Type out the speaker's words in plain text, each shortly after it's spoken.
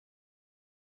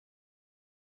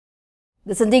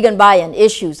The Sandigan Bayan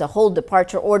issues a hold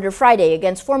departure order Friday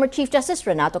against former Chief Justice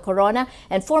Renato Corona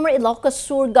and former Ilocos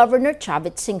Sur Governor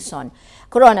Chavit.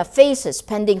 Corona faces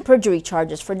pending perjury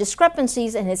charges for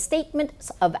discrepancies in his statements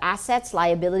of assets,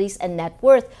 liabilities, and net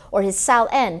worth, or his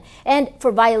SAL-N, and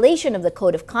for violation of the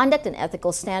Code of Conduct and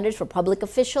Ethical Standards for public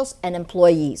officials and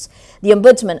employees. The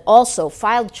Ombudsman also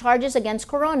filed charges against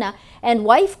Corona and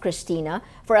wife Cristina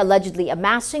for allegedly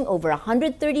amassing over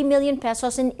 130 million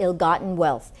pesos in ill-gotten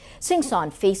wealth.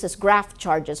 Singson faces graft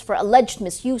charges for alleged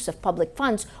misuse of public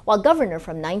funds while governor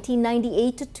from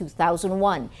 1998 to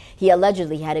 2001. He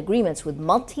allegedly had agreements with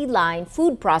Multi-Line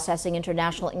Food Processing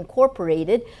International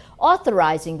Incorporated,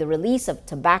 authorizing the release of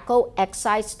tobacco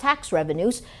excise tax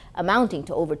revenues amounting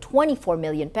to over 24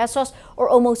 million pesos or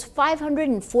almost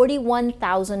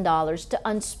 $541,000 to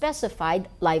unspecified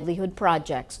livelihood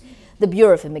projects. The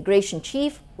Bureau of Immigration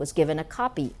chief was given a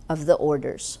copy of the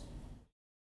orders.